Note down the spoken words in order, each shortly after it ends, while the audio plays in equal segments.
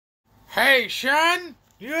Hey, Sean,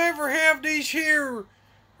 you ever have these here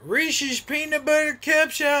Reese's peanut butter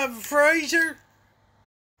cups out of the freezer?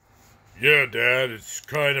 Yeah, Dad, it's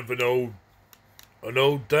kind of an old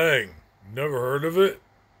thing. Never heard of it?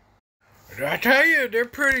 I tell you, they're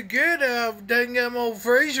pretty good out of the dang old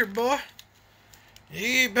freezer, boy.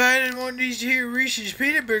 You get biting one of these here Reese's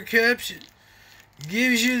peanut butter cups, it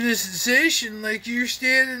gives you the sensation like you're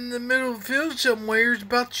standing in the middle of the field somewhere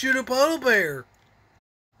about to shoot a polar bear.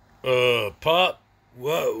 Pop,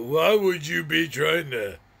 why would you be trying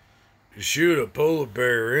to shoot a polar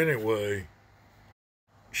bear anyway?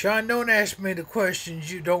 Sean, don't ask me the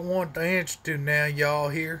questions you don't want the answer to now, y'all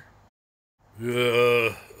here.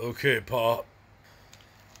 Okay, Pop.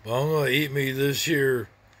 But I'm gonna eat me this here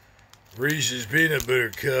Reese's peanut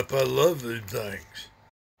butter cup. I love them things.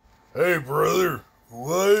 Hey, brother,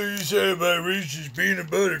 what did you say about Reese's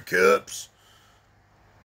peanut butter cups?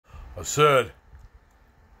 I said,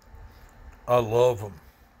 I love them.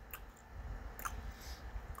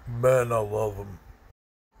 Man, I love them.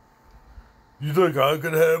 You think I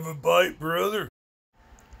could have a bite, brother?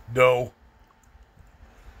 No.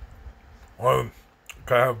 Can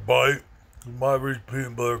I have a bite of my Reese's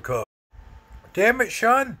peanut butter cup? Damn it,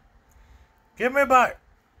 Sean. Give me a bite.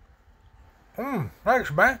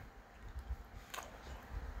 Thanks, man.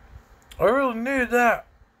 I really needed that.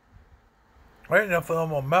 Ain't nothing on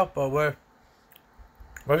my mouth, by the way.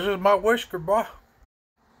 This is my whisker, boy.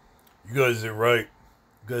 You guys are right.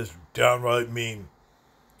 You guys are downright mean.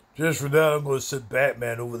 Just for that, I'm going to send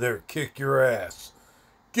Batman over there and kick your ass.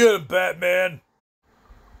 Get him, Batman!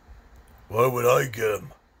 Why would I get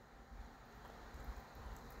him?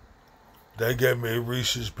 They gave me a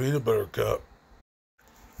Reese's peanut butter cup.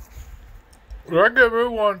 I give me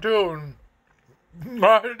one too, and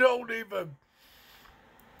I don't even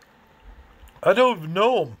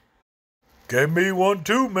know him. Gave me one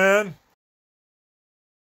too, man.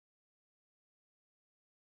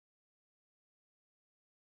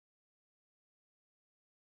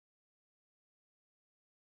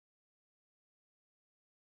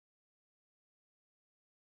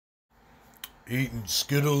 Eating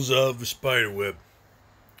Skittles out of a spider web.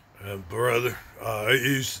 And brother, I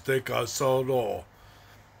used to think I saw it all.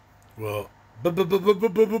 Well,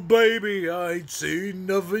 baby, I ain't seen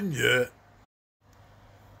nothing yet.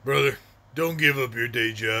 Brother, don't give up your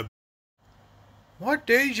day job. What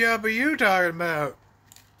day job are you talking about?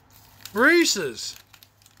 Reese's.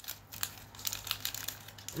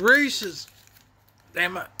 Reese's.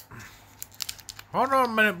 Damn it. Hold on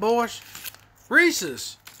a minute, boys.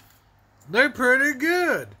 Reese's. They're pretty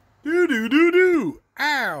good. Do.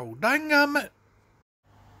 Ow, dang it.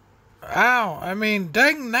 Ow,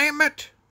 dang it.